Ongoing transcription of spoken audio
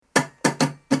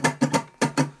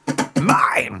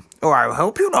mine, or I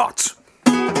hope you're not.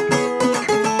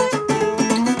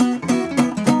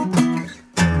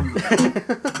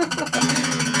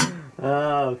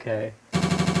 Okay.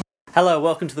 Hello,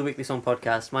 welcome to the Weekly Song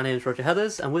Podcast. My name is Roger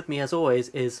Heathers, and with me, as always,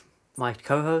 is my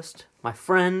co-host, my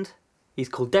friend. He's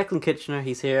called Declan Kitchener.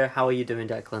 He's here. How are you doing,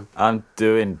 Declan? I'm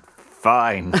doing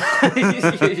fine.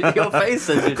 Your face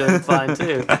says you're doing fine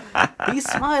too. He's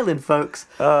smiling, folks.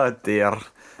 Oh dear.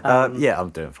 Yeah,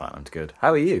 I'm doing fine. I'm good.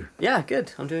 How are you? Yeah,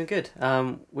 good. I'm doing good.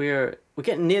 We're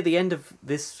getting near the end of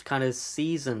this kind of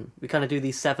season. We kind of do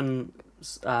these 7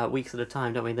 weeks at a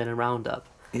time, don't we? Then a roundup.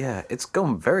 Yeah, it's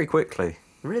gone very quickly.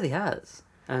 It really has.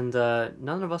 And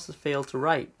none of us has failed to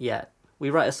write yet. We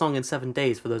write a song in 7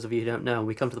 days, for those of you who don't know, and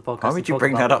we come to the podcast. Why would you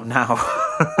bring that up now?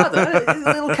 I don't know, it's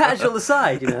a little casual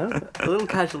aside, you know? A little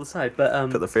casual aside, but...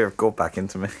 Put the fear of God back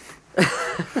into me.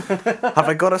 Have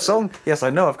I got a song? Yes, I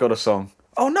know I've got a song.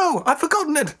 Oh no, I've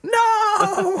forgotten it! No!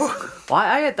 Well,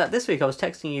 I had that this week. I was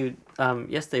texting you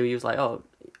yesterday, where you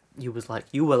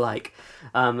were like,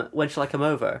 when shall I come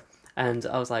over? And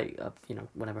I was like,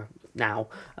 whenever, now.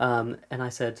 And I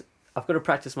said, I've got to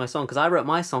practice my song, because I wrote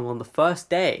my song on the first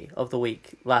day of the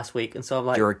week, last week, and so I'm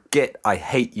like... You're a git, I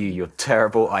hate you, you're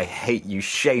terrible, I hate you,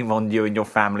 shame on you and your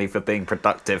family for being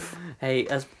productive. Hey,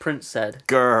 as Prince said...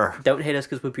 Grr. Don't hate us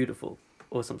because we're beautiful,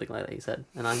 or something like that, he said.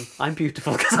 And I'm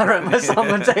beautiful because I wrote my song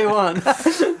on day 1.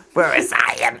 Whereas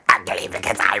I am ugly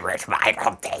because I wrote mine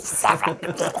on day 7.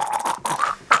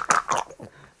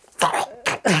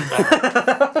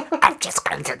 I'm just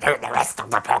going to do the rest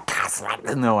of the podcast like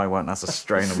this. No, I won't. That's a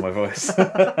strain on my voice.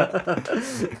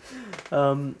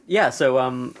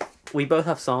 So we both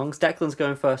have songs. Declan's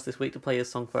going first this week to play his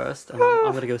song first, and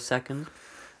I'm going to go second.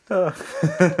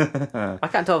 I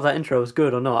can't tell if that intro was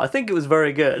good or not. I think it was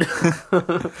very good.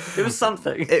 It was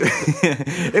something.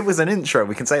 It was an intro.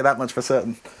 We can say that much for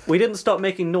certain. We didn't stop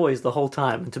making noise the whole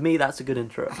time, and to me, that's a good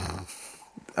intro.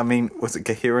 I mean, was it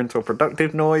coherent or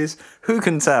productive noise? Who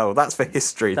can tell? That's for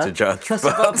history to judge. That's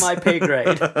above my pay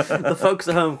grade. The folks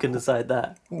at home can decide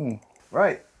that.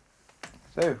 Right.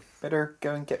 So, better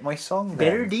go and get my song then.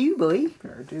 Better do, boy.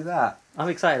 Better do that. I'm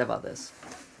excited about this.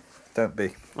 Don't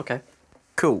be. Okay.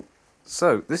 Cool.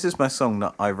 So, this is my song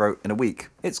that I wrote in a week.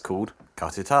 It's called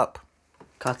Cut It Up.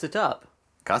 Cut it up.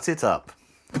 Cut It Up.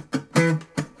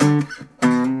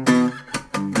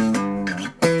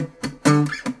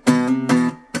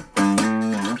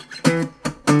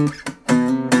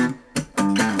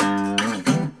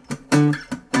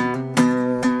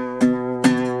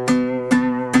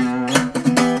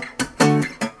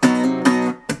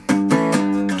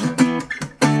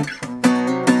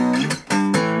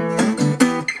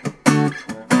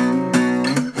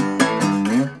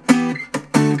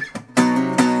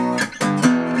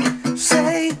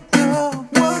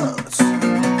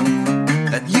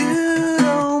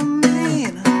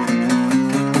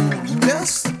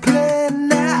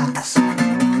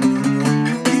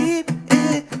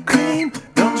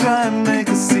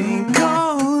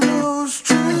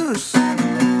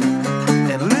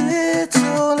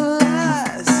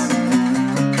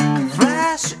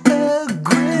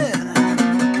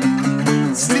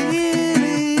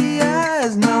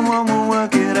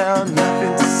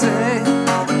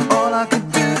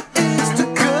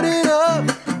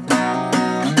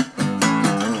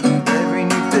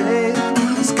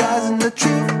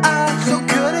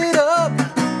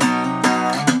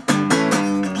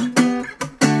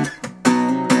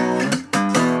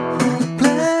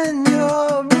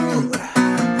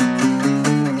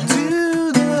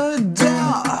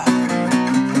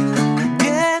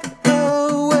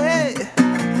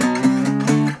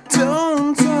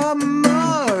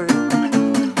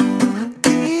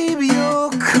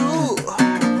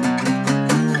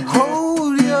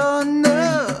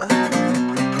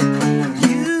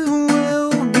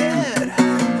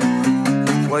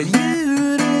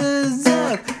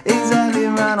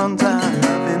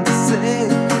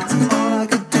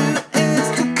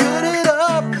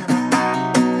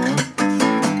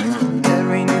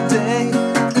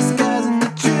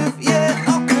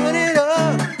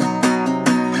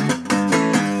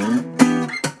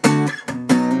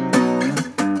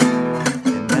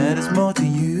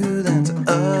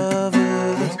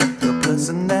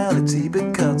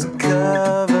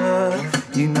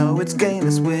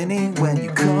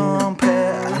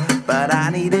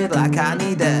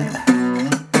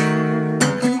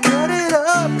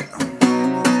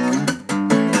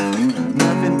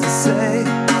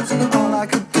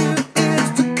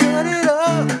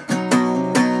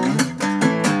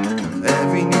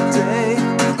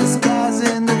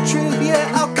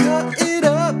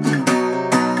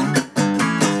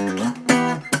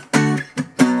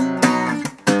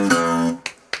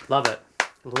 Love it.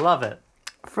 Love it.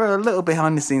 For a little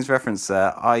behind the scenes reference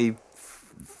there, I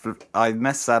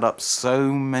messed that up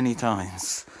so many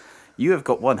times. You have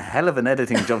got one hell of an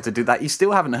editing job to do that. You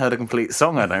still haven't heard a complete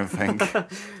song, I don't think.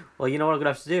 Well, you know what I'm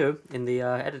going to have to do in the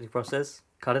editing process?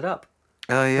 Cut it up.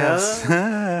 Oh, yes.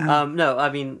 No, I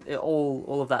mean,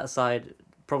 all of that aside,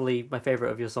 probably my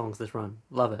favourite of your songs this run.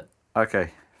 Love it. Okay,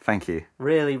 thank you.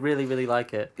 Really, really, really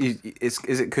like it. Is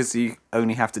it because you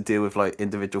only have to deal with like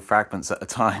individual fragments at a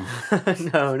time?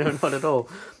 No, not at all.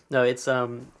 No, it's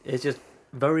just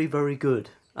very, very good.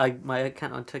 I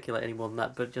can't articulate any more than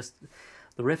that, but just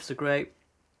the riffs are great.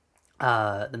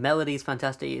 The melody is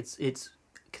fantastic. It's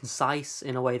concise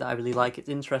in a way that I really like. It's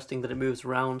interesting that it moves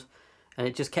around, and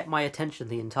it just kept my attention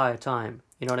the entire time.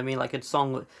 You know what I mean? Like a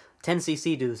song,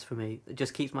 10cc do this for me. It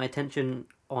just keeps my attention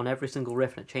on every single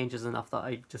riff, and it changes enough that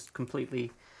I just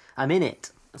completely, I'm in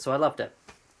it. So I loved it.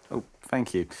 Oh,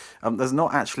 thank you. There's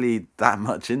not actually that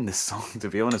much in this song, to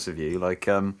be honest with you. Like,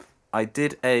 I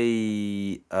did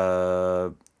a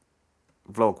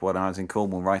vlog when I was in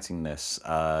Cornwall writing this,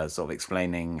 sort of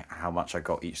explaining how much I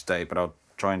got each day, but I'll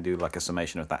try and do like a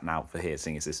summation of that now for here,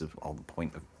 seeing as this is on the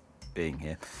point of being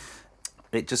here.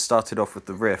 It just started off with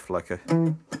the riff, like a...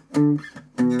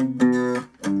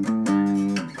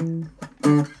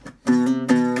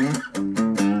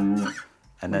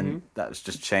 And then that was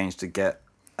just changed to get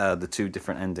the two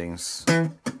different endings.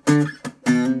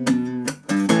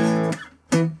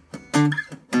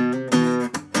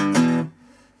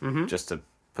 Just to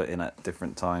put in at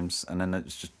different times, and then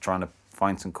it's just trying to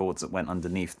find some chords that went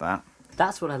underneath that.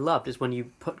 That's what I loved, is when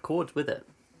you put chords with it.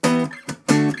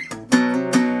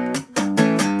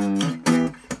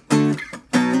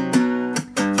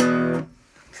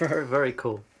 Very, very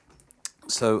cool.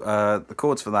 So the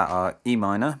chords for that are E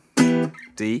minor,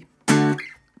 D,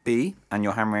 B, and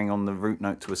you're hammering on the root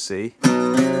note to a C.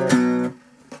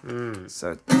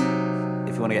 So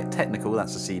if you want to get technical,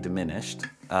 that's a C diminished,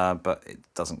 but it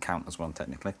doesn't count as one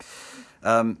technically.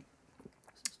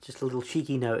 Just a little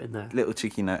cheeky note in there. Little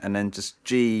cheeky note, and then just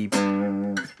G,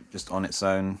 just on its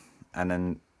own, and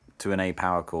then to an A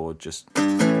power chord, just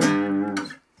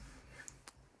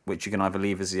which you can either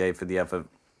leave as the A for the other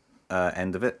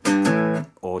end of it,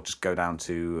 or just go down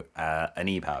to an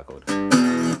E power chord.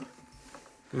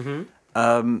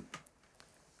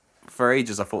 For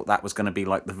ages, I thought that was going to be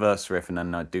like the verse riff, and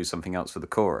then I'd do something else for the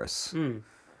chorus.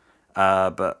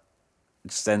 But it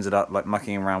just ended up like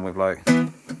mucking around with like.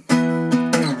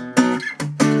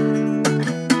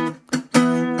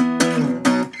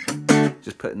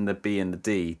 Just putting the B and the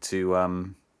D to,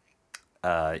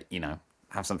 you know,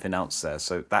 have something else there.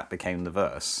 So that became the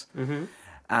verse.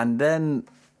 And then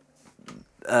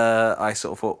I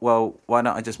sort of thought, well, why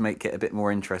don't I just make it a bit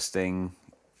more interesting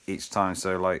each time?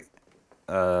 So like,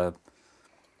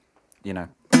 you know,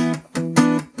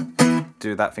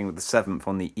 do that thing with the seventh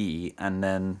on the E, and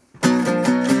then...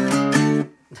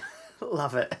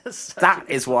 Love it. That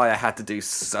is why I had to do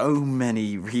so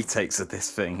many retakes of this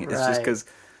thing. It's just because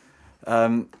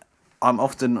I'm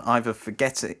often either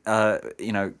forgetting,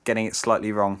 you know, getting it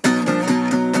slightly wrong.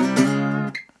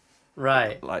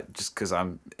 Right. Like, just because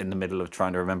I'm in the middle of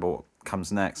trying to remember what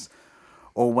comes next.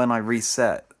 Or when I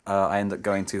reset, I end up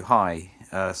going too high,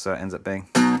 so it ends up being...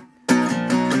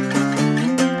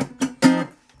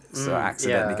 So I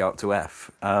accidentally go up to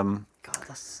F. God,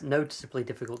 that's noticeably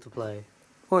difficult to play.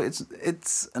 Well,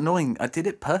 it's annoying. I did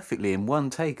it perfectly in one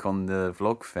take on the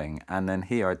vlog thing, and then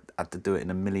here I had to do it in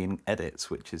a million edits,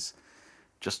 which is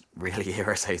just really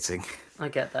irritating. I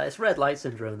get that. It's red light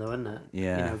syndrome, though, isn't it?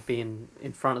 Yeah. You know, being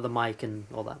in front of the mic and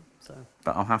all that. So.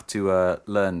 But I'll have to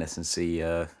learn this and see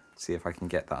if I can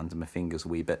get that under my fingers a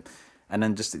wee bit. And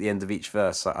then just at the end of each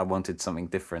verse, I wanted something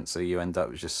different, so you end up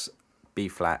with just B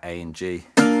flat, A, and G.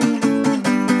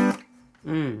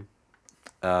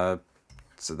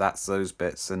 So that's those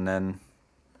bits, and then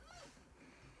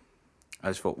I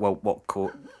just thought, well, what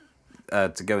chord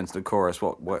to go into the chorus?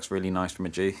 What works really nice from a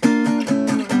G?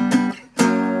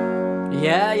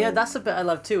 Yeah, that's a bit I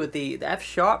love too, with the F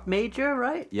sharp major,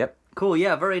 right? Yep. Cool.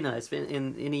 Yeah, very nice.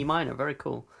 In E minor, very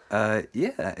cool.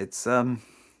 Yeah, it's a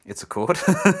chord,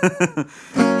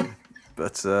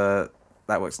 but that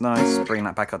works nice. Bring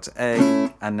that back up to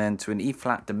A, and then to an E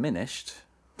flat diminished.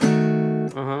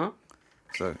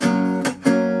 So.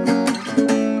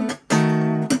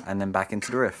 And then back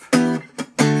into the riff.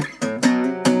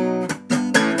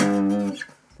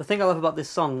 The thing I love about this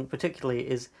song particularly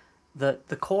is that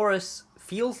the chorus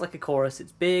feels like a chorus.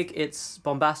 It's big, it's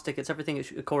bombastic, it's everything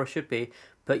a chorus should be,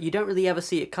 but you don't really ever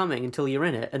see it coming until you're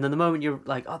in it. And then the moment you're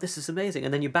like, oh, this is amazing,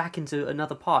 and then you're back into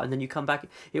another part, and then you come back.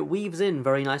 It weaves in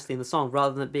very nicely in the song,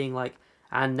 rather than it being like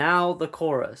And now the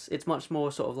chorus. It's much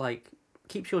more sort of like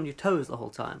keeps you on your toes the whole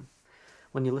time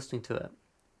when you're listening to it.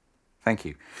 Thank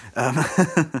you.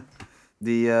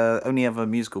 The only other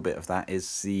musical bit of that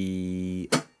is the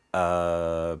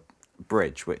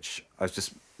bridge, which I was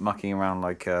just mucking around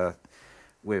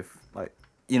with like,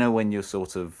 you know, when you're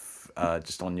sort of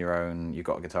just on your own, you've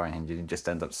got a guitar in hand, you just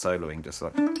end up soloing just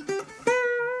like.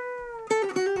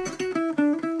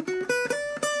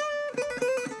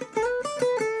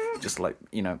 Just like,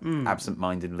 you know,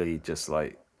 absent-mindedly, just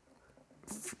like,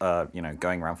 you know,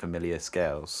 going around familiar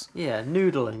scales. Yeah,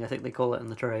 noodling, I think they call it in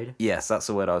the trade. Yes, that's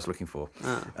the word I was looking for.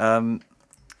 Oh.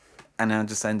 And I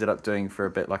just ended up doing for a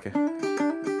bit like a.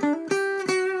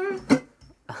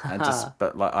 And just,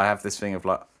 but like, I have this thing of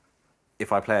like,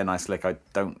 if I play a nice lick, I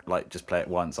don't like just play it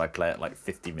once. I play it like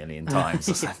 50 million times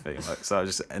or something. Like, so I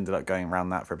just ended up going around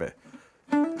that for a bit.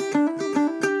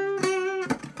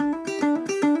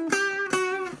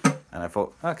 And I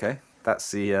thought, okay, that's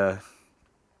the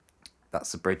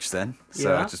bridge then.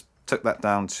 So Yeah. I just took that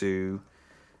down to,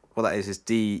 what that is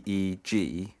D, E,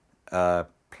 G,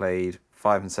 played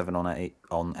 5 and 7 on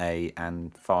A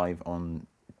and 5 on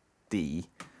D,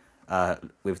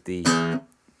 with the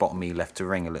bottom E left to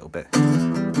ring a little bit.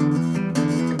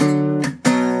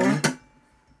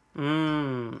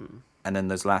 And then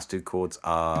those last two chords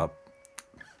are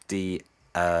D,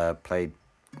 played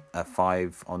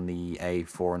 5 on the A,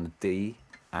 4 on the D,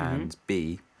 and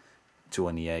B, 2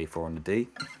 on the A, 4 on the D.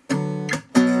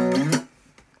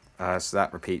 So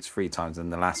that repeats 3 times,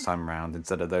 and the last time around,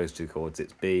 instead of those two chords,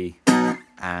 it's B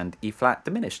and E flat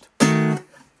diminished.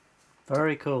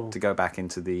 Very cool. To go back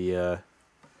into the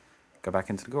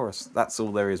chorus. That's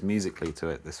all there is musically to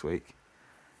it this week.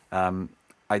 I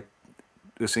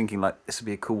was thinking like this would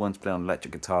be a cool one to play on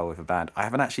electric guitar with a band. I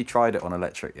haven't actually tried it on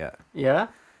electric yet. Yeah?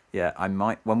 Yeah, I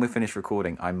might, when we finish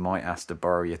recording, I might ask to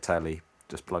borrow your telly,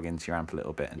 just plug into your amp a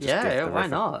little bit and just give the why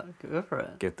riff not? Go for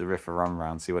it. give the riff a run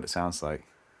round, see what it sounds like.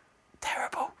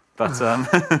 Terrible. But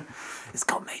it's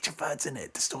got major thirds in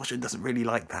it. Distortion doesn't really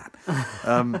like that.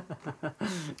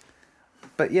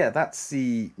 But yeah, that's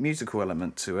the musical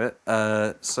element to it.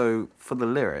 So for the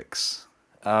lyrics,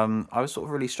 I was sort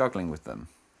of really struggling with them.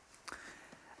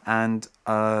 And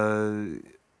I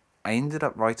ended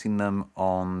up writing them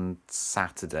on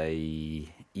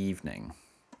Saturday evening.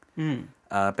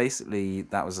 Basically,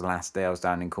 that was the last day I was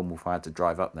down in Cornwall, so I had to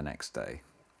drive up the next day.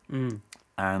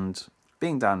 And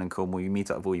being down in Cornwall, you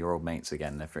meet up with all your old mates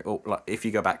again. Like, if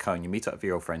you go back home, you meet up with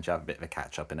your old friends, you have a bit of a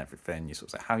catch-up and everything. You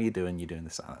sort of say, how are you doing? You doing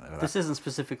this, that. This isn't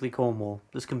specifically Cornwall.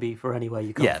 This can be for anywhere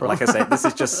you come from. Yeah, like I say, this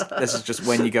is just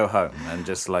when you go home and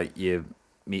just like you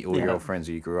meet all your old friends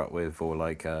who you grew up with, or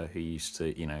like who you used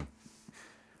to, you know,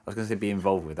 I was going to say be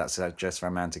involved with. That's just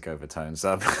romantic overtones.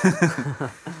 But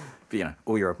you know,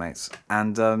 all your old mates,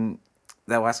 and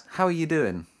they'll ask, "How are you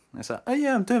doing?" And I say, "Oh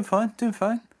yeah, I'm doing fine, doing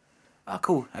fine." "Oh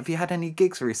cool. Have you had any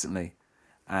gigs recently?"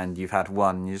 And you've had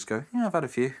one. And you just go, "Yeah, I've had a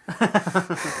few."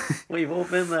 We've all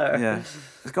been there. Yeah.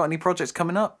 Has got any projects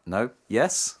coming up? No.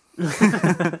 Yes.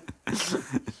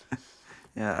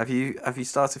 Yeah. Have you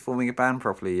started forming a band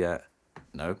properly yet?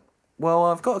 No. Well,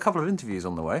 I've got a couple of interviews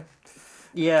on the way.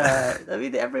 Yeah, I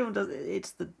mean, everyone does.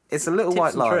 It's a little tips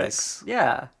white and lies. tricks.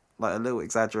 Yeah. Like a little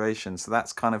exaggeration. So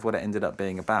that's kind of what it ended up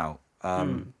being about.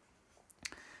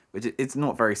 Which it's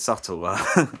not very subtle.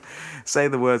 Say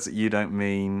the words that you don't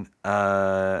mean.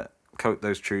 Coat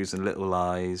those truths in little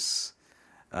lies.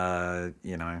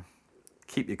 You know,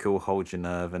 keep your cool, hold your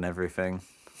nerve, and everything.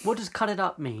 What does cut it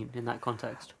up mean in that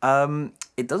context?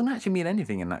 It doesn't actually mean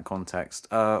anything in that context.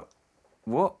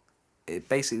 What it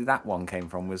basically that one came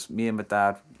from was me and my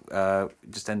dad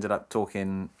just ended up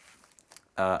talking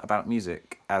about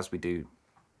music as we do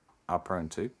are prone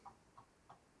to. Is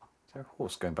there a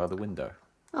horse going by the window?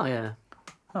 Oh yeah.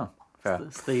 Oh, fair.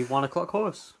 It's the 1 o'clock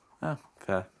horse. Oh,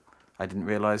 fair. I didn't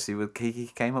realise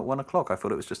he came at 1 o'clock. I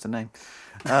thought it was just a name.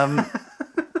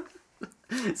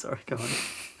 Sorry, go on.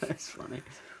 That's funny.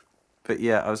 But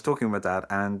yeah, I was talking with my dad,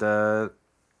 and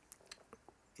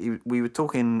we were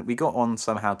talking. We got on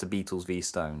somehow to Beatles v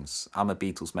Stones. I'm a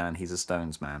Beatles man. He's a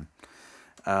Stones man.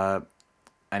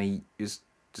 And he was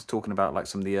just talking about like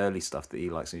some of the early stuff that he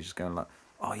likes, and he's just going like,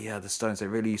 "Oh yeah, the Stones, they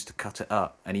really used to cut it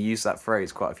up." And he used that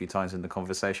phrase quite a few times in the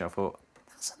conversation. I thought,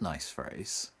 that's a nice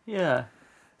phrase. Yeah.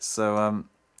 So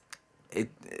it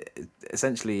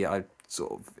essentially it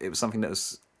was something that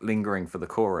was lingering for the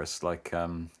chorus, like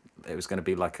it was going to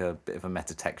be like a bit of a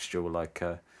metatextual, like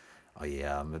oh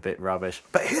yeah, I'm a bit rubbish,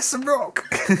 but here's some rock.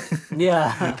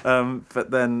 Yeah.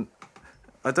 But then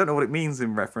I don't know what it means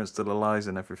in reference to the lies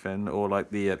and everything, or like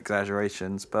the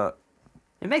exaggerations, but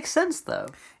It makes sense though.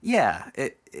 Yeah,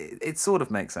 it sort of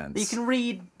makes sense. You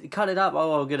can cut it up.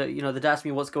 Oh, I'm gonna, they'd ask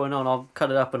me what's going on. I'll cut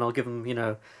it up and I'll give them,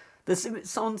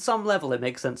 this on some level it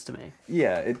makes sense to me.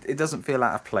 Yeah, it doesn't feel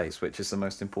out of place, which is the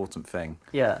most important thing.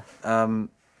 Yeah.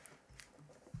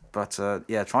 But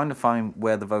yeah, trying to find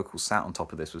where the vocals sat on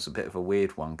top of this was a bit of a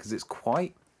weird one, because it's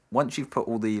quite, once you've put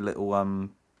all the little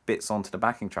bits onto the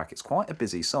backing track, it's quite a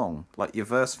busy song. Like your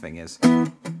verse thing is.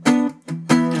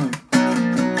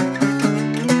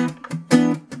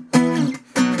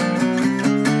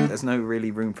 There's no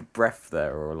really room for breath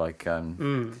there, or like,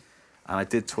 and I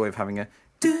did toy with having a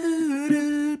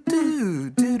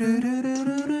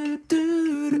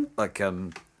like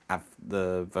have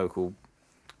the vocal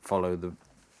follow the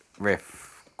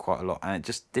riff quite a lot, and it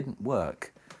just didn't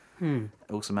work. It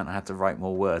also meant I had to write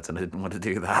more words, and I didn't want to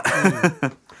do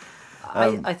that.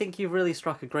 I think you've really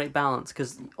struck a great balance,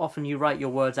 because often you write your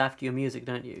words after your music,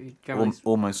 don't you? Generally,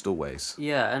 Almost always.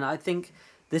 Yeah, and I think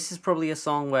this is probably a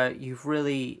song where you've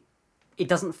really... It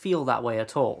doesn't feel that way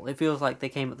at all. It feels like they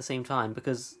came at the same time,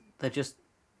 because they're just...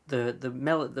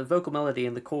 The vocal melody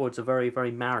and the chords are very,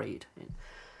 very married,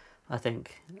 I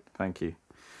think. Thank you.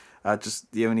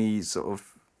 Just the only sort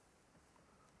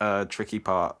of tricky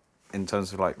part in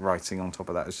terms of like writing on top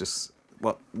of that is just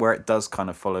where it does kind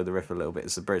of follow the riff a little bit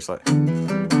is the bridge, like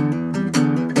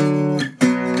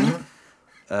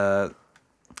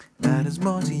that is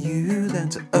more to you than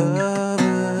to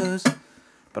others.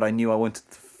 But I knew I wanted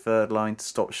the third line to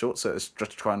stop short, so it's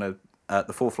just trying to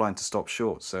the fourth line to stop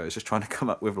short. So it's just trying to come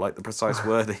up with like the precise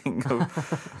wording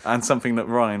and something that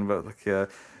rhymed. But like, you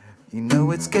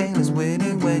know it's gainless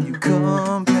winning when you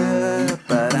compare,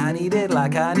 but I need it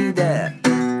like I need that.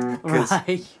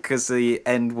 Right. Because the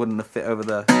end wouldn't have fit over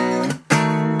the...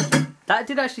 That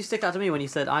did actually stick out to me when you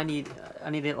said, I need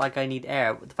it like I need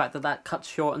air. The fact that cuts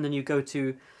short and then you go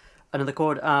to another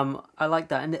chord. I like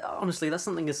that. And honestly, that's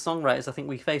something as songwriters I think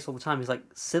we face all the time, is like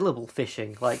syllable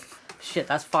fishing. Like, shit,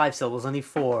 that's 5 syllables, I need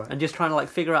 4. And just trying to like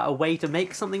figure out a way to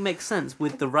make something make sense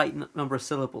with the right number of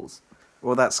syllables.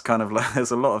 Well, that's kind of like,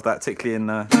 there's a lot of that, particularly in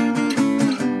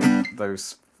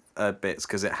those bits,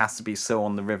 because it has to be so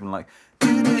on the rhythm, like...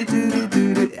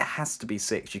 It has to be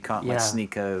 6. You can't like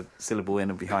sneak a syllable in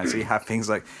and behind. So you have things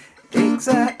like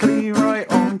exactly right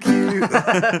on cue.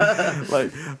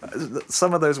 Like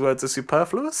some of those words are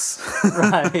superfluous.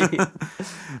 Right.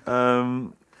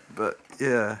 But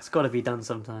yeah, it's got to be done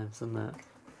sometimes, isn't it?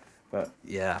 But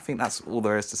yeah, I think that's all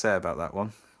there is to say about that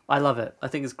one. I love it. I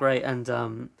think it's great.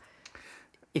 And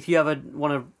if you ever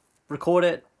want to record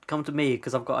it, come to me,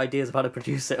 because I've got ideas of how to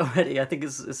produce it already. I think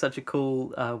it's such a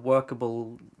cool,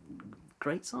 workable,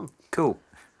 great song. Cool.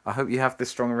 I hope you have this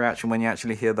strong reaction when you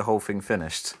actually hear the whole thing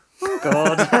finished. Oh,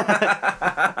 God.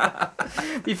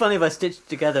 It'd be funny if I stitched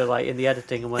together like in the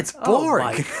editing and went, it's boring.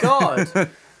 Oh my God.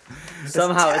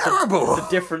 Somehow it's terrible. It's a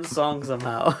different song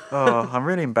somehow. Oh, I'm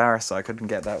really embarrassed that I couldn't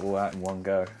get that all out in one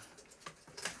go.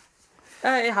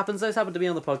 It happens. Those happen to be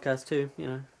on the podcast too,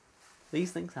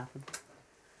 These things happen.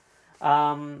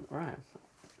 Right.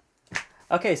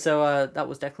 Okay, so that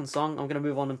was Declan's song. I'm going to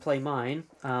move on and play mine.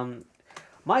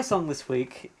 My song this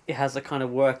week, it has a kind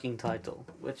of working title,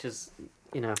 which is,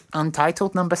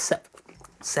 Untitled number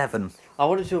 7. I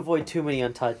wanted to avoid too many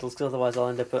untitles, because otherwise I'll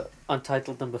end up at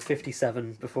untitled number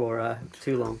 57 before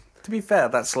too long. To be fair,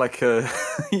 that's like a,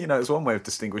 it's one way of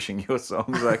distinguishing your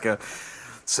songs. Like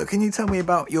so can you tell me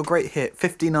about your great hit,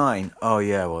 59? Oh,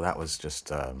 yeah, well, that was just,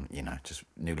 just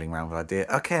noodling around with the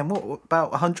idea. Okay, and what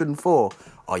about 104?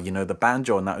 Oh, the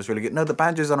banjo on that was really good. No, the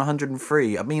banjo's on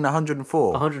 103. I mean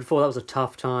 104. 104, that was a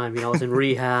tough time. I was in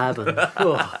rehab and...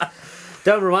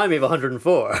 Don't remind me of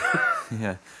 104.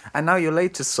 Yeah. And now your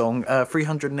latest song,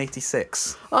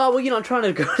 386. Oh, well, I'm trying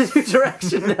to go in a new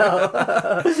direction now.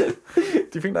 Do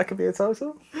you think that could be a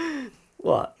title?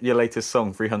 What? Your latest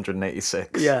song,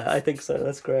 386. Yeah, I think so.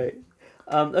 That's great.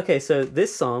 Okay, so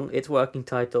this song, its working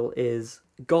title is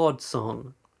God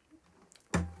Song.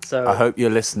 So I hope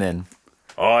you're listening.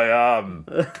 I am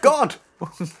God.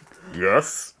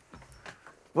 Yes.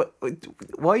 Why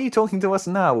are you talking to us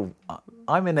now?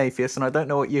 I'm an atheist and I don't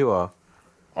know what you are.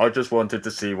 I just wanted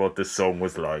to see what this song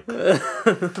was like.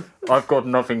 I've got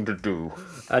nothing to do.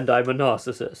 And I'm a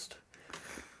narcissist.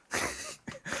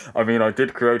 I mean, I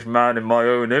did create man in my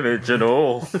own image and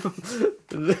all.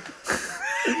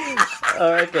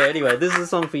 Okay, anyway, this is a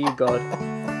song for you, God.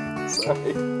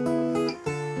 Sorry.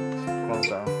 Calm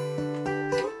down.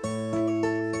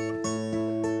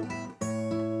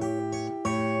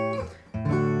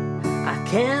 I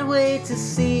can't wait to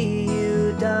see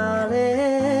you,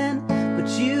 darling, but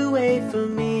you wait for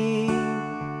me.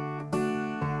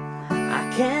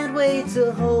 I can't wait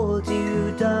to hold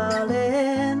you, darling,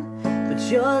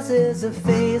 yours is a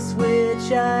face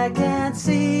which I can't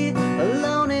see,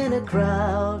 alone in a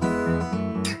crowd,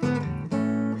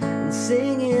 and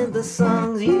singing the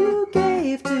songs you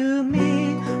gave to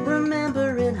me,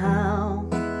 remembering how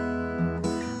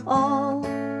all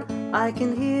I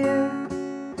can hear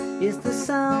is the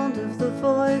sound of the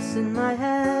voice in my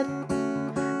head,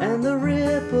 and the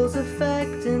ripples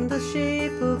affecting the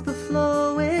shape of the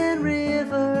flowing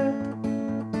river.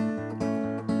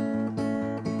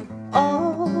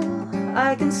 All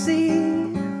I can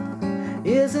see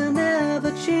is an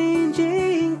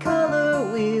ever-changing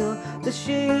color wheel. The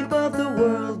shape of the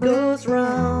world goes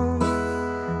round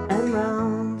and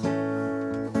round.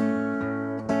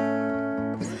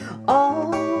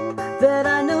 All that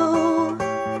I know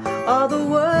are the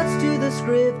words to the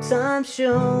script I'm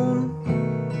shown.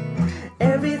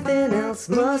 Everything else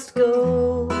must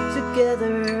go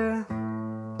together.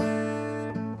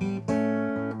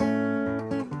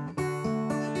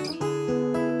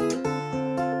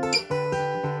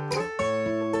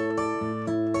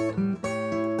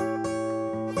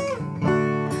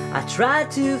 I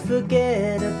tried to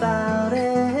forget about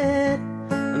it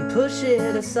and push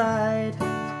it aside.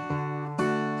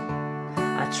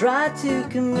 I tried to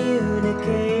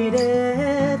communicate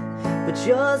it, but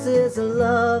yours is a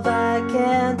love I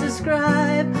can't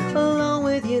describe. Alone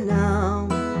with you now,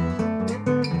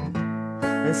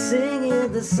 and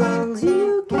singing the songs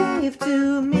you gave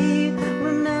to me,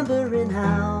 remembering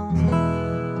how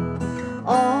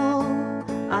all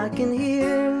I can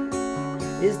hear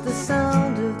is the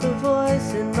sound of the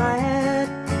voice in my head,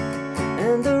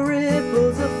 and the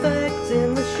ripples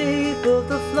affecting the shape of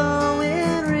the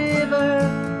flowing river.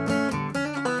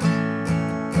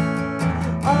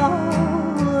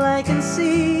 All I can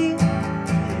see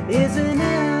is an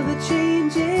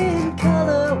ever-changing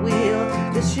color wheel.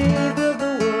 The shape of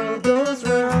the world goes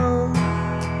round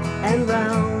and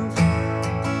round,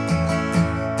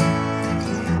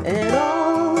 and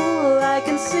all I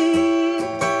can see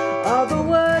are the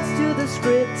words to the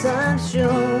script I'm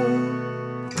shown.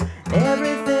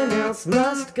 Everything else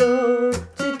must go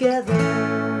together.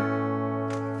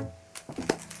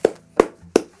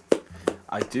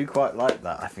 I do quite like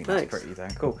that. I think that's Thanks. pretty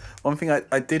damn cool. One thing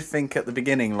I did think at the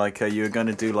beginning, like you were going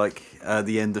to do like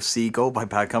the end of Seagull by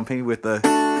Bad Company with the...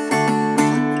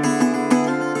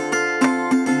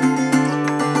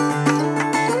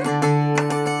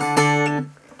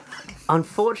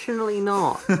 Unfortunately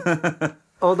not.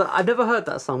 Although I've never heard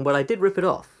that song, but I did rip it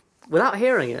off without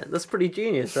hearing it. That's pretty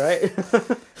genius, right?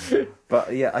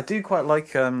 But yeah, I do quite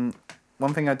like... one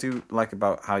thing I do like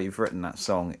about how you've written that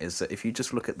song is that if you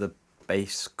just look at the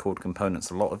bass chord components,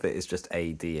 a lot of it is just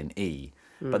A, D, and E.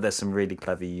 But there's some really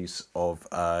clever use of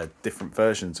different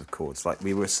versions of chords. Like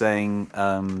we were saying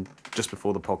just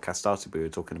before the podcast started, we were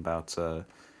talking about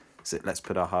is it Let's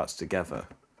Put Our Hearts Together?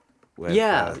 Where,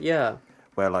 Yeah.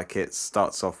 Where like it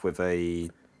starts off with a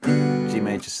G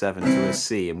major 7 to a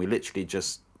C, and we literally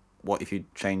just, what if you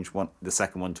change the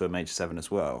second one to a major 7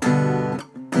 as well?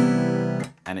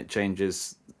 And it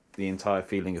changes the entire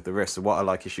feeling of the riff. So what I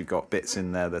like is you've got bits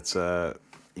in there that's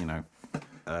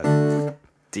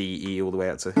D, E all the way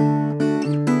out to...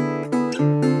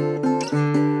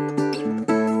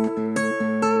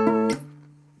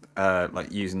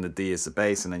 like using the D as the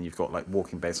bass, and then you've got like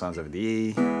walking bass lines over the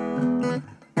E.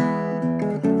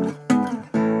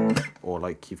 Or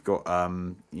like you've got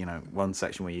one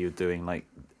section where you're doing like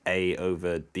A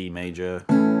over D major.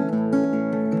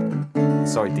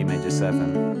 Sorry, D major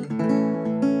 7.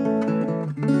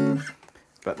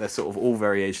 But they're sort of all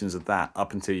variations of that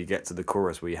up until you get to the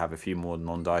chorus where you have a few more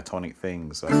non-diatonic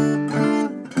things.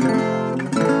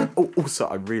 Also,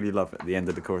 I really love at the end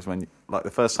of the chorus when, like,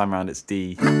 the first time around it's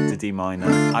D to D minor.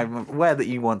 I'm aware that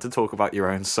you want to talk about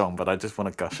your own song, but I just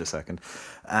want to gush a second.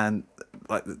 And,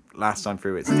 like, the last time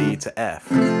through it's D to F.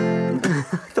 I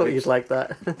thought you'd like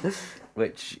that.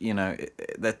 Which,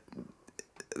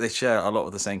 they share a lot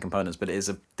of the same components, but it is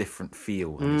a different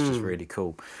feel, and it's just really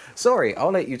cool. Sorry,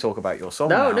 I'll let you talk about your song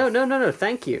now. No,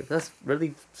 thank you. That's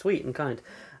really sweet and kind.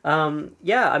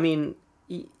 Yeah, I mean...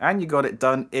 And you got it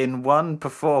done in one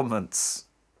performance.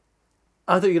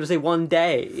 I thought you were going to say one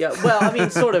day. Yeah, well, I mean,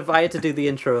 sort of. I had to do the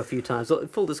intro a few times.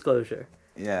 Full disclosure.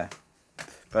 Yeah.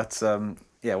 But,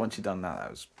 once you've done that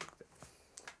was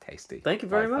tasty. Thank you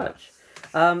very much.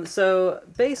 So,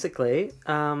 basically...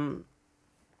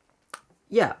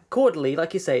 chordally,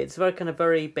 like you say, it's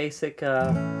very basic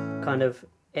kind of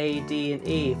A, D, and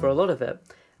E for a lot of it.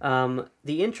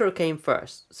 The intro came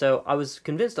first, so I was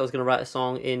convinced I was going to write a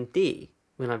song in D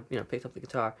when I picked up the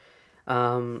guitar.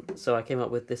 So I came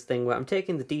up with this thing where I'm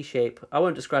taking the D shape. I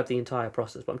won't describe the entire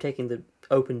process, but I'm taking the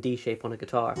open D shape on a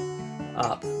guitar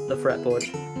up the fretboard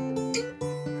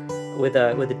with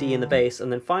a D in the bass,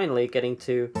 and then finally getting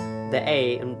to the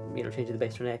A and changing the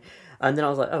bass to an A. And then I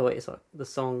was like, oh wait, so the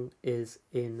song is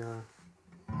in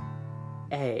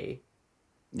A.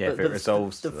 Yeah, but if it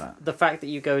resolves to that. The fact that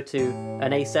you go to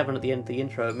an A7 at the end of the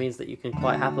intro means that you can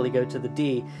quite happily go to the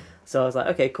D. So I was like,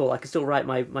 okay, cool, I can still write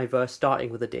my verse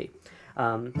starting with a D.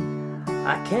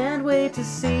 I can't wait to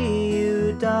see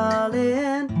you,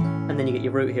 darling. And then you get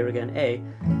your root here again, A.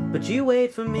 But you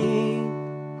wait for me.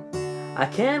 I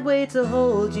can't wait to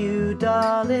hold you,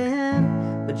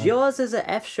 darling. But yours is an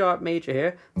F sharp major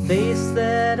here. Face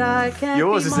that I can't.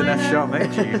 Yours is minor. an F sharp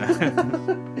major,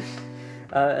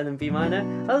 And then B minor,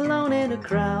 alone in a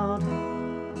crowd,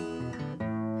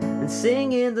 and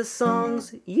singing the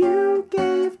songs you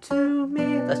gave to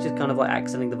me. That's just kind of like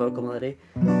accenting the vocal melody.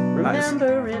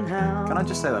 Remembering how. Can I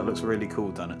just say that looks really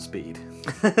cool done at speed?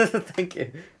 Thank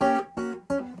you.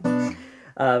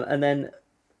 And then,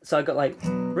 so I got like,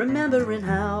 remembering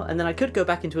how, and then I could go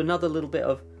back into another little bit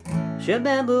of, but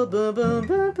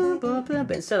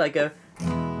instead I go,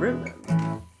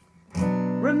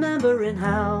 remembering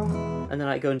how. And then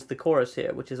I go into the chorus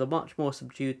here, which is a much more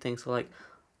subdued thing. So like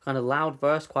kind of loud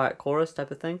verse, quiet chorus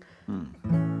type of thing.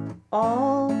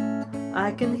 All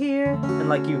I can hear, and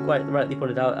like you quite rightly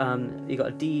pointed out, you got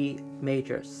a D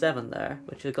major 7 there,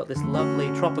 which has got this lovely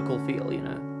tropical feel,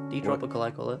 D tropical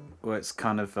I call it. Well, it's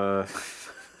kind of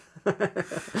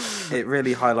it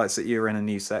really highlights that you're in a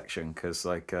new section, because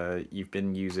like you've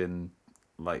been using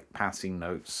like passing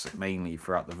notes mainly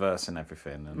throughout the verse and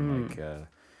everything, and like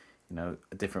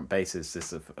different basses.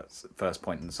 This is the first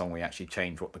point in the song where we actually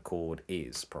change what the chord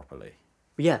is properly.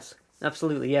 Yes,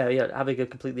 absolutely. Yeah, having a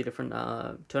completely different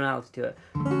tonality to it.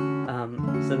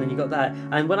 So then you got that,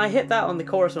 and when I hit that on the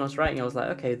chorus when I was writing, I was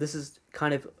like, okay, this is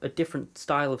kind of a different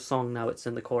style of song now. It's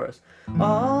in the chorus.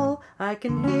 All I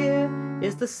can hear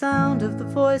is the sound of the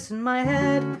voice in my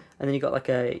head, and then you got like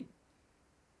a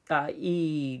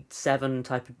E7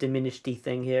 type of diminished D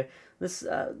thing here. This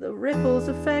the ripples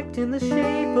effect in the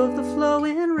shape of the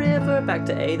flowing river. Back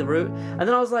to A, the root, and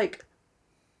then I was like,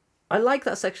 I like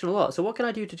that section a lot. So what can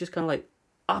I do to just kind of like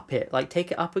up it, like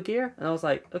take it up a gear? And I was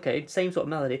like, okay, same sort of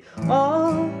melody.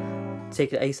 All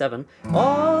take it A7.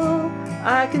 All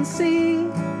I can see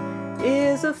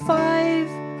is a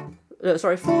 4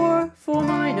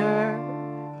 minor,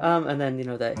 and then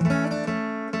that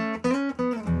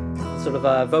sort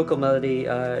of vocal melody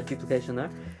duplication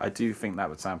there. I do think that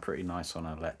would sound pretty nice on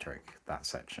electric, that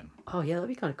section. Oh yeah, that'd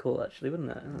be kind of cool actually,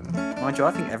 wouldn't it? Mind you, I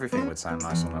think everything would sound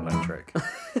nice on electric.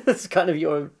 That's kind of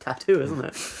your tattoo, isn't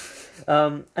it?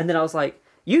 And then I was like,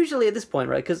 usually at this point,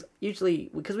 right, because we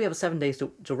have 7 days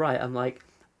to write, I'm like,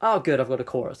 oh good, I've got a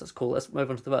chorus, that's cool, let's move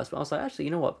on to the verse. But I was like, actually,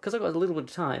 you know what, because I've got a little bit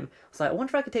of time, I was like, I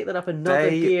wonder if I could take that up another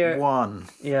gear. Day 1.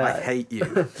 Yeah. I hate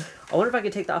you. I wonder if I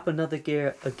could take that up another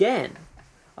gear again.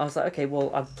 I was like, okay,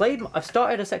 well, I've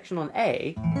started a section on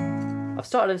A, I've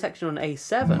started a section on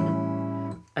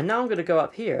A7, and now I'm going to go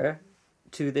up here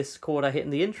to this chord I hit in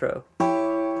the intro.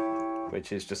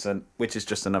 Which is just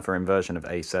another inversion of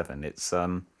A7. It's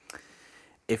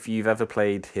if you've ever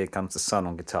played Here Comes the Sun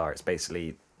on guitar, it's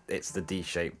the D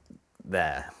shape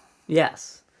there.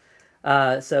 Yes.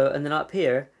 So and then up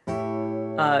here,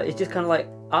 it just kind of like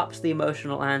ups the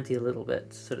emotional ante a little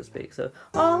bit, so to speak. So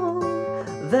all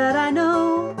that I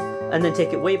know, and then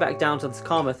take it way back down to this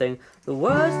calmer thing. The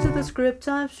words to the script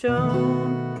I've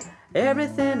shown,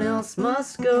 everything else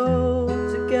must go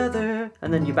together,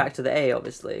 and then you're back to the A,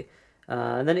 obviously.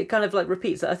 And then it kind of like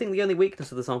repeats. I think the only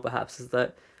weakness of the song perhaps is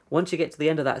that once you get to the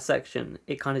end of that section,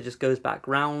 it kind of just goes back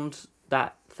round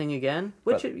that thing again,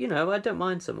 which I don't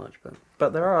mind so much.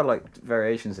 But there are like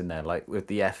variations in there, like with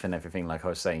the F and everything. Like I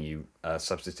was saying, you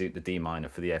substitute the D minor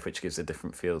for the F, which gives a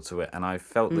different feel to it. And I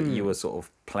felt that you were sort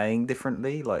of playing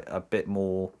differently, like a bit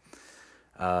more,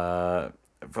 for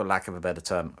lack of a better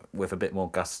term, with a bit more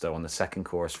gusto on the second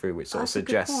chorus through, which sort of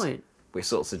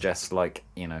suggests like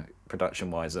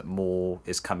production wise that more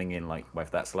is coming in, like whether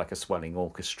that's like a swelling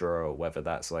orchestra or whether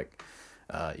that's like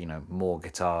more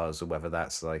guitars, or whether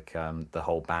that's like the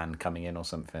whole band coming in or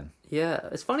something. Yeah,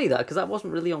 it's funny that, because that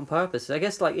wasn't really on purpose. I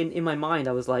guess like in my mind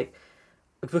I was like,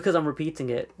 because I'm repeating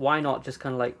it, why not just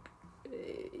kind of like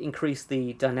increase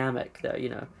the dynamic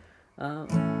there,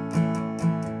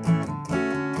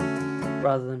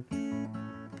 rather than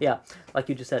like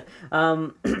you just said.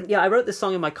 I wrote this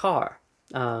song in my car.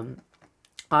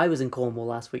 I was in Cornwall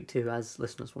last week too, as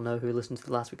listeners will know who listened to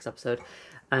the last week's episode,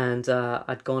 and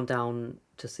I'd gone down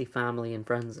to see family and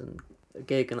friends and a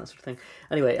gig and that sort of thing.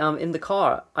 Anyway, in the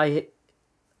car, I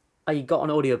I got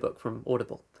an audiobook from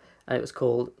Audible, and it was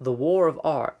called The War of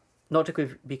Art, not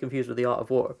to be confused with The Art of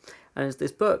War. And it's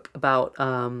this book about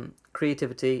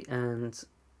creativity, and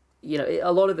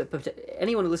a lot of it.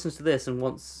 Anyone who listens to this and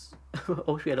wants,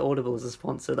 I wish we had Audible as a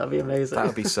sponsor. That'd be amazing. That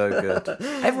would be so good.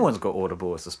 Everyone's got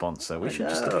Audible as a sponsor. We should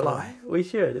just apply. We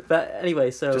should. But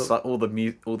anyway, so just like all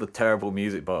the terrible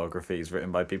music biographies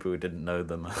written by people who didn't know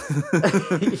them.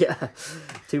 yeah,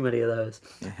 too many of those.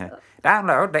 Yeah.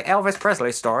 Download the Elvis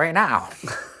Presley story now.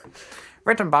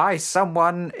 Written by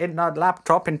someone in a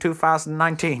laptop in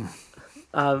 2019.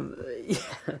 Yeah.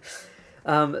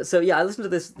 So yeah, I listened to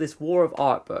this War of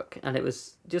Art book, and it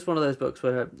was just one of those books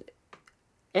where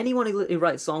anyone who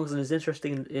writes songs and is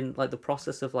interested in like the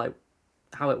process of like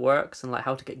how it works and like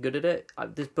how to get good at it,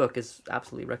 this book is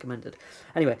absolutely recommended.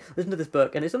 Anyway, listen to this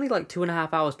book, and it's only like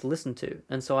 2.5 hours to listen to,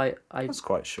 and so I That's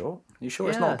quite short. You sure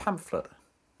it's not a pamphlet?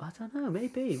 I don't know,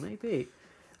 maybe.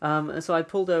 And so I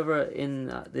pulled over in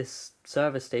this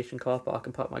service station car park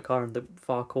and parked my car in the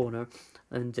far corner,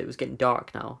 and it was getting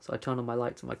dark now, so I turned on my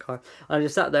lights in my car. And I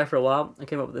just sat there for a while and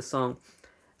came up with this song,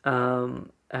 and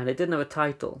it didn't have a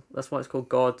title. That's why it's called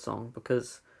God Song,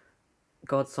 because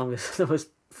God Song is the most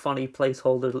funny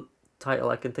placeholder title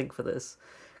I can think for this,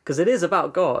 because it is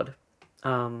about God,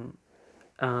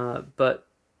 but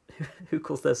who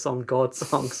calls their song God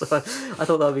Song? So I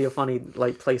thought that would be a funny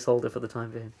like placeholder for the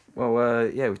time being. Well,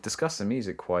 yeah, we've discussed the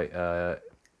music quite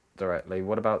directly.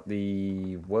 What about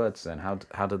the words then?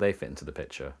 How do they fit into the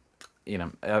picture?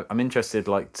 I'm interested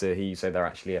like to hear you say they're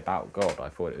actually about God. I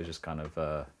thought it was just kind of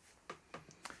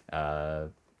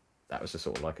that was just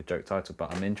sort of like a joke title,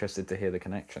 but I'm interested to hear the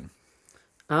connection.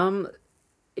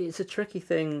 It's a tricky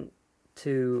thing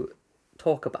to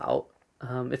talk about.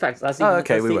 In fact, that's even in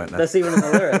the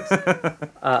lyrics.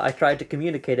 I tried to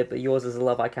communicate it, but yours is a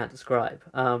love I can't describe.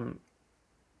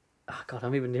 God,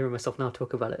 I'm even hearing myself now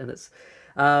talk about it, and it's.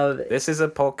 This is a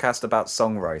podcast about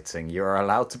songwriting. You are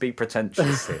allowed to be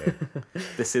pretentious here.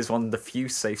 This is one of the few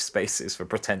safe spaces for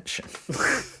pretension.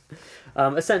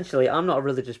 Essentially, I'm not a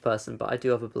religious person, but I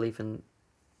do have a belief in,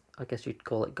 I guess you'd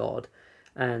call it God.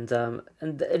 And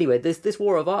anyway, this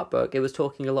War of Art book, it was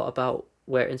talking a lot about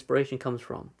where inspiration comes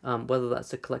from, whether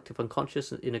that's a collective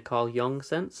unconscious in a Carl Jung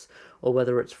sense, or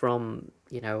whether it's from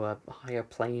a higher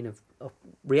plane of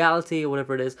reality or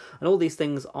whatever it is. And all these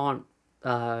things aren't.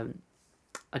 I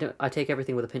take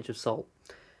everything with a pinch of salt.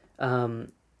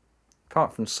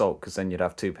 Apart from salt, because then you'd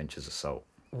have 2 pinches of salt.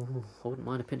 Ooh, I wouldn't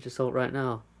mind a pinch of salt right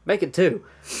now. Make it 2.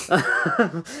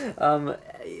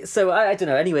 So I don't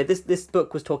know. Anyway, this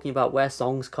book was talking about where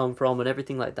songs come from and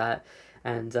everything like that.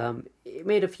 And it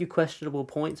made a few questionable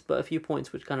points, but a few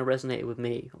points which kind of resonated with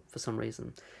me for some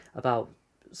reason, about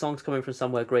songs coming from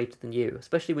somewhere greater than you,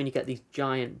 especially when you get these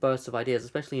giant bursts of ideas,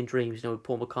 especially in dreams, with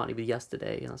Paul McCartney with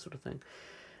Yesterday and that sort of thing.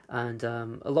 And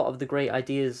a lot of the great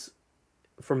ideas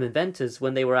from inventors,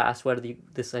 when they were asked where did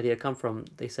this idea come from,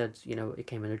 they said, it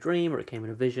came in a dream or it came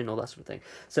in a vision or that sort of thing.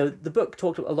 So the book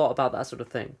talked a lot about that sort of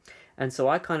thing. And so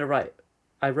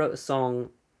I wrote a song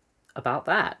about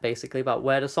that, basically, about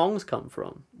where do songs come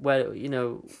from, where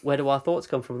do our thoughts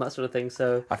come from, that sort of thing.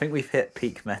 So I think we've hit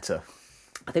peak meta.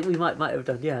 I think we might have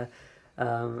done, yeah.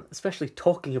 Especially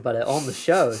talking about it on the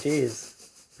show, jeez.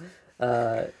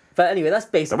 But anyway, that's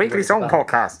basically the weekly song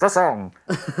podcast, the song.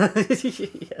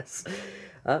 Yes,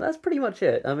 that's pretty much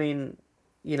it. I mean,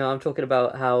 I'm talking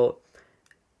about how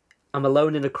I'm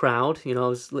alone in a crowd. I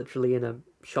was literally in a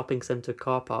shopping centre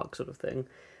car park sort of thing,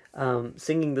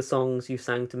 singing the songs you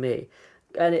sang to me.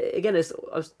 And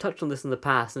I've touched on this in the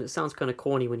past, and it sounds kind of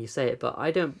corny when you say it, but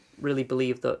I don't really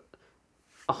believe that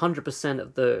 100%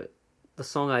 of the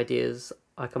song ideas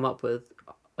I come up with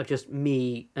are just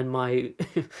me and my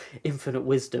infinite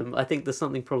wisdom. I think there's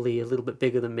something probably a little bit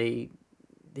bigger than me,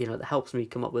 that helps me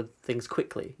come up with things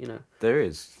quickly, There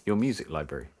is your music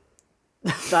library.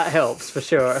 That helps, for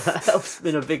sure. That helps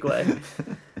in a big way.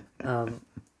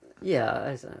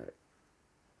 Yeah,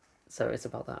 so it's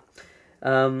about that.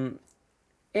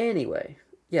 Anyway,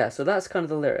 yeah, so that's kind of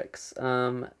the lyrics.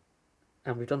 And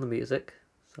we've done the music,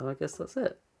 so I guess that's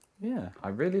it. Yeah, I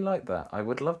really like that. I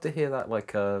would love to hear that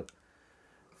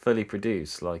fully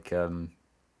produced,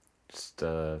 just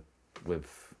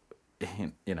with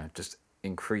just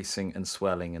increasing and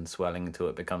swelling until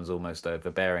it becomes almost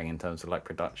overbearing in terms of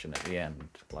production at the end,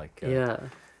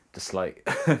 just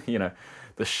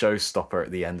the showstopper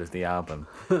at the end of the album.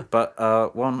 But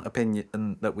one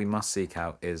opinion that we must seek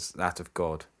out is that of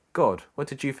God. God, what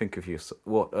did you think of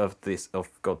of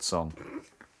God's song?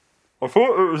 I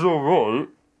thought it was all right.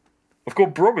 I've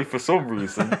got Brummy for some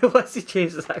reason. Why has he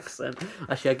changed his accent?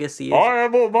 Actually, I guess he is. I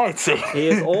am almighty. He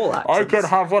is all accents. I can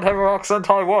have whatever accent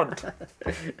I want.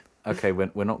 Okay,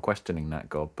 we're not questioning that,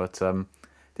 God. But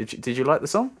did you like the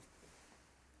song?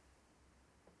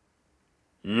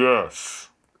 Yes.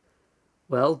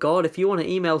 Well, God, if you want to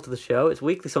email to the show, it's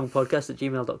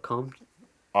weeklysongpodcast@gmail.com.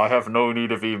 I have no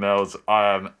need of emails.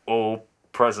 I am all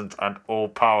present and all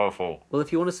powerful. Well,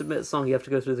 if you want to submit a song, you have to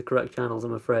go through the correct channels,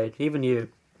 I'm afraid. Even you.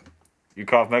 You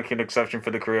can't make an exception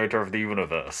for the creator of the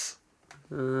universe.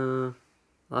 I'll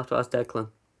have to ask Declan.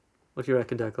 What do you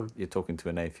reckon, Declan? You're talking to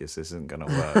an atheist. This isn't going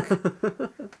to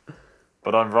work.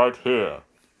 But I'm right here.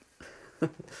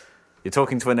 You're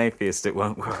talking to an atheist. It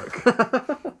won't work.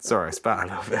 Sorry, I spat a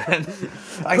little bit.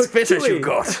 I spit at you,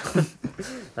 God.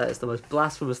 That is the most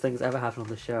blasphemous thing that's ever happened on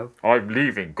the show. I'm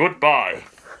leaving. Goodbye.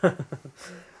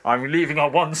 I'm leaving a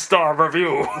 1-star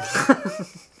review.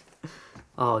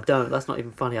 Oh, don't. That's not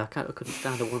even funny. I couldn't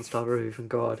stand a 1-star review from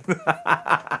God.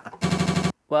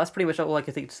 Well, that's pretty much all I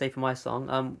can think to say for my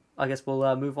song. I guess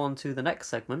we'll move on to the next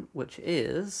segment, which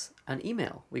is an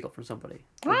email we got from somebody.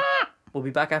 We'll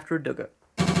be back after a dugger.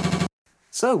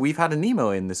 So, we've had an email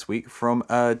in this week from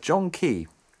John Key.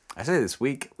 I say this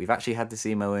week, we've actually had this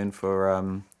email in for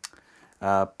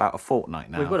about a fortnight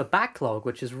now. We've got a backlog,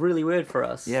 which is really weird for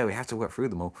us. Yeah, we have to work through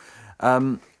them all.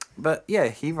 But yeah,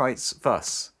 he writes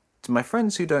thus. To my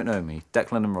friends who don't know me,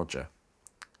 Declan and Roger.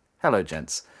 Hello,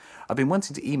 gents. I've been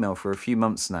wanting to email for a few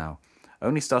months now. I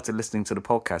only started listening to the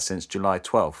podcast since July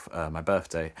 12th, my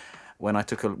birthday, when I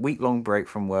took a week-long break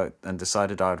from work and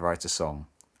decided I'd write a song.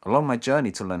 Along my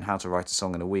journey to learn how to write a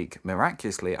song in a week,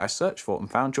 miraculously, I searched for and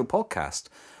found your podcast.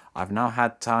 I've now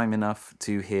had time enough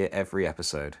to hear every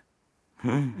episode.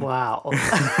 Wow.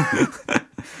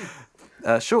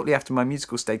 Shortly after my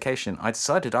musical staycation, I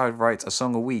decided I would write a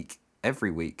song a week,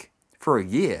 every week, for a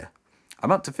year.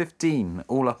 I'm up to 15,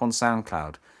 all up on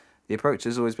SoundCloud. The approach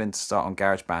has always been to start on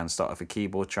GarageBand, start off a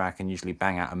keyboard track and usually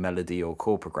bang out a melody or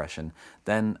chord progression,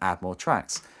 then add more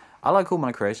tracks. I like all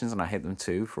my creations and I hate them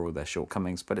too for all their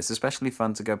shortcomings, but it's especially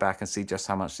fun to go back and see just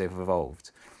how much they've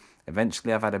evolved.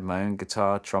 Eventually I've added my own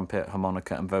guitar, trumpet,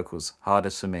 harmonica and vocals.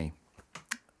 Hardest for me.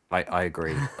 I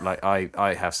agree.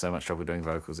 I have so much trouble doing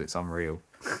vocals, it's unreal.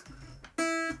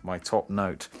 My top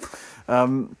note.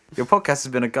 Your podcast has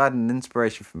been a guide and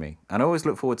inspiration for me, and I always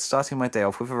look forward to starting my day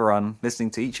off with a run, listening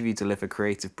to each of you deliver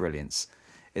creative brilliance.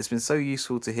 It's been so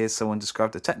useful to hear someone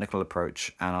describe the technical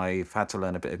approach, and I've had to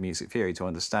learn a bit of music theory to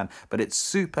understand, but it's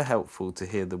super helpful to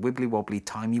hear the wibbly-wobbly,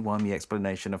 timey-wimey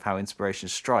explanation of how inspiration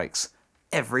strikes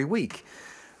every week.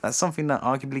 That's something that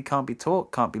arguably can't be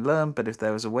taught, can't be learned, but if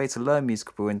there was a way to learn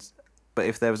musical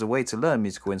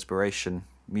inspiration,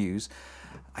 muse,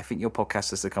 I think your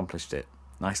podcast has accomplished it.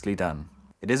 Nicely done.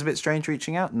 It is a bit strange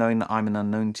reaching out, knowing that I'm an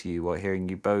unknown to you while hearing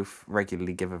you both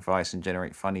regularly give advice and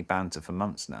generate funny banter for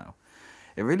months now.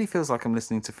 It really feels like I'm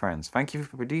listening to friends. Thank you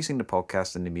for producing the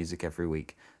podcast and the music every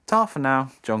week. Ta for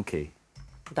now, John Key.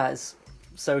 That is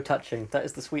so touching. That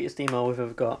is the sweetest email we've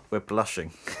ever got. We're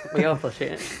blushing. We are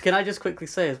blushing. Can I just quickly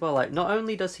say as well, like, not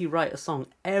only does he write a song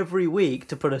every week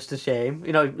to put us to shame,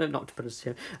 not to put us to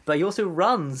shame, but he also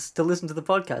runs to listen to the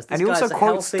podcast. This and he also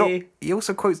quotes healthy... he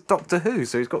also quotes Doctor Who,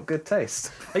 so he's got good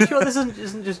taste. Are you sure this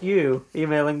isn't just you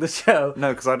emailing the show?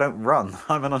 No, because I don't run.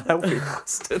 I'm an unhealthy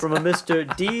bastard. From a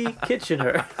Mr. D.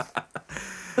 Kitchener.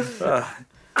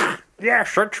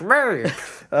 Yes, it's me.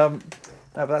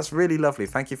 No, but that's really lovely.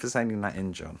 Thank you for sending that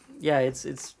in, John. Yeah,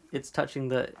 it's touching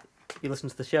that you listen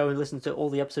to the show and listen to all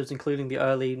the episodes, including the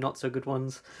early, not so good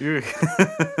ones. We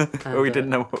didn't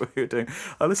know what we were doing.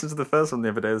 I listened to the first one the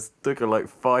other day. It took like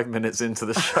 5 minutes into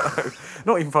the show.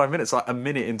 Not even 5 minutes, like a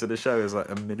minute into the show is like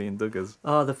a million duggers.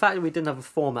 Oh, the fact that we didn't have a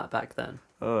format back then.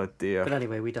 Oh, dear. But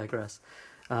anyway, we digress.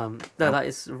 That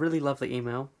is a really lovely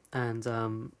email.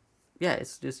 And yeah,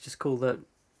 it's just cool that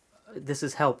this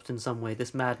has helped in some way.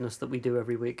 This madness that we do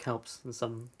every week helps in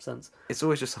some sense. It's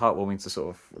always just heartwarming to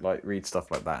sort of like read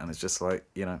stuff like that, and it's just like,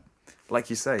 like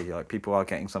you say, like people are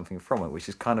getting something from it, which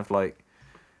is kind of like,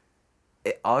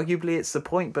 arguably it's the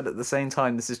point, but at the same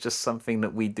time, this is just something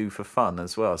that we do for fun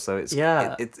as well. So it's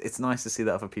nice to see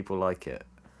that other people like it.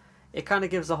 It kind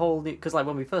of gives a whole new, because like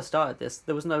when we first started this,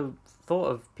 there was no thought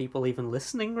of people even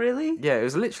listening, really. Yeah, it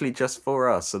was literally just for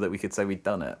us, so that we could say we'd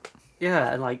done it.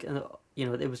 Yeah, and like.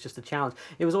 It was just a challenge.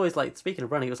 It was always like, speaking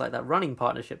of running, it was like that running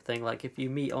partnership thing. Like if you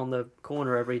meet on the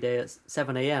corner every day at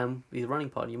 7 a.m. with a running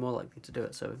partner, you're more likely to do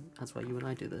it. So that's why you and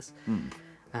I do this.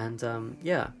 And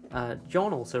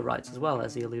John also writes as well,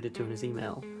 as he alluded to in his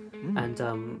email.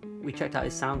 And we checked out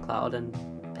his SoundCloud,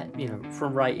 and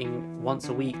from writing once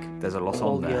a week, there's a lot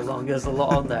all on there. Year long, there's a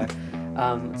lot on there.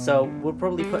 So we'll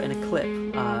probably put in a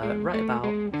clip right about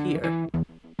here.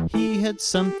 He had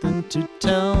something to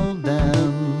tell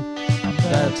them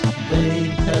that they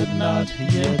had not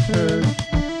yet heard.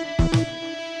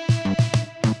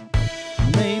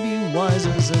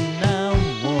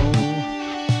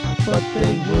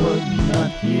 would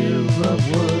not hear a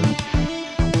word.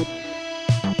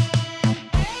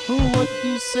 What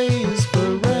you say is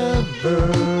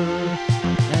forever,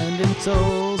 and it's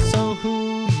also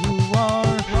who you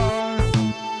are.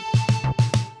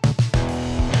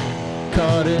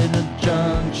 Caught in a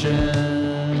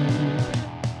junction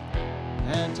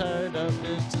and tired of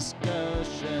this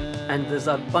discussion. And there's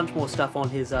a bunch more stuff on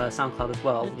his SoundCloud as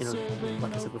well, you know,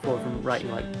 like I said before, from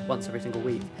writing like once every single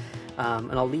week.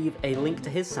 And I'll leave a link to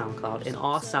his SoundCloud in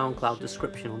our SoundCloud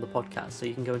description on the podcast, so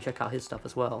you can go and check out his stuff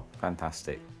as well.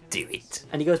 Fantastic. Do it.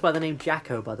 And he goes by the name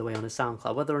Jacko, by the way, on his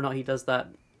SoundCloud. Whether or not he does that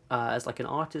as like an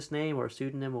artist name or a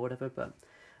pseudonym or whatever, but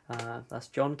that's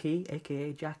John Key,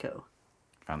 aka Jacko.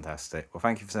 Fantastic. Well,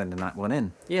 thank you for sending that one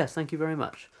in. Yes, thank you very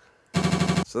much.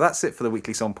 So that's it for the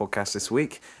Weekly Song Podcast this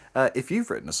week. If you've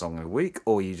written a song in a week,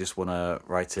 or you just want to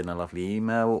write in a lovely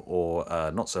email, or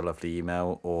not so lovely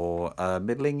email, or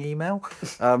middling email,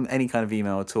 any kind of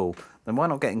email at all, then why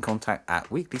not get in contact at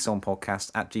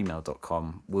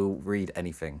weeklysongpodcast@gmail.com. We'll read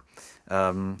anything.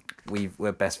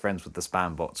 We're best friends with the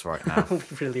spam bots right now. We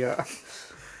really are.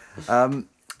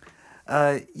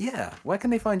 Yeah, where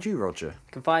can they find you, Roger?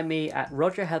 You can find me at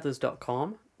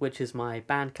rogerheathers.com, which is my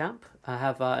Bandcamp. I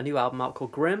have a new album out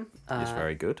called Grim. It's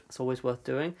very good. It's always worth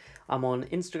doing. I'm on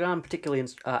Instagram, particularly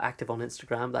active on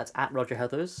Instagram. That's at Roger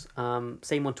Heathers.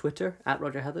 Same on Twitter, at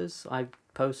Roger Heathers. I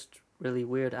post really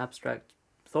weird, abstract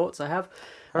thoughts I have.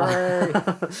 Hooray!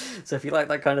 So if you like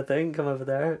that kind of thing, come over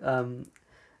there.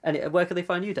 And where can they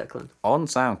find you, Declan? On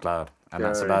SoundCloud, and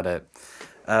that's about it.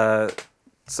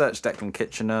 Search Declan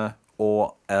Kitchener,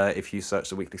 or if you search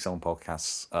the Weekly Song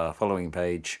Podcast's following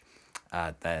page,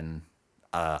 then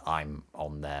I'm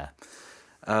on there.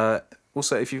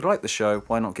 Also, if you like the show,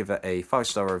 why not give it a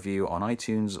 5-star review on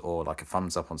iTunes, or like a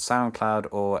thumbs up on SoundCloud,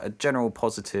 or a general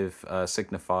positive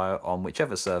signifier on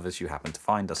whichever service you happen to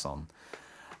find us on.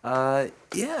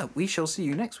 Yeah, we shall see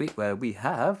you next week, where we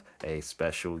have a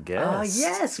special guest.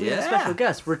 Yes, we have a special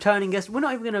guest, returning guest. We're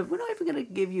not even gonna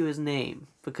give you his name,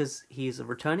 because he's a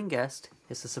returning guest.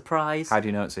 It's a surprise. How do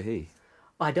you know it's a he?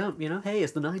 I don't, hey,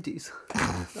 it's the 90s.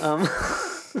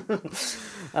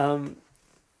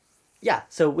 Yeah,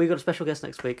 so we've got a special guest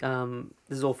next week.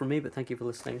 This is all from me, but thank you for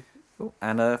listening. Cool.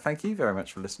 And thank you very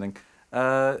much for listening.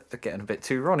 Getting a bit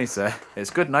too Ronnie's there.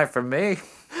 It's good night from me.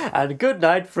 And good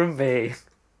night from me.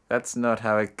 That's not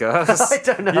how it goes. I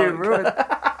don't know. You ruined.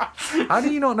 How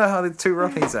do you not know how the two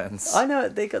Ronnies ends? I know,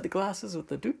 they got the glasses with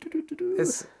the do-do-do-do-do.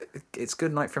 It's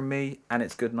good night from me, and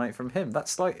it's good night from him.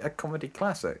 That's like a comedy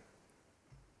classic.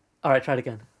 All right, try it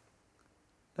again.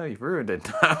 No, you've ruined it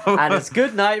now. And it's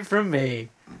good night from me.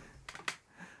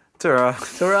 Ta-ra.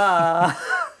 Ta-ra.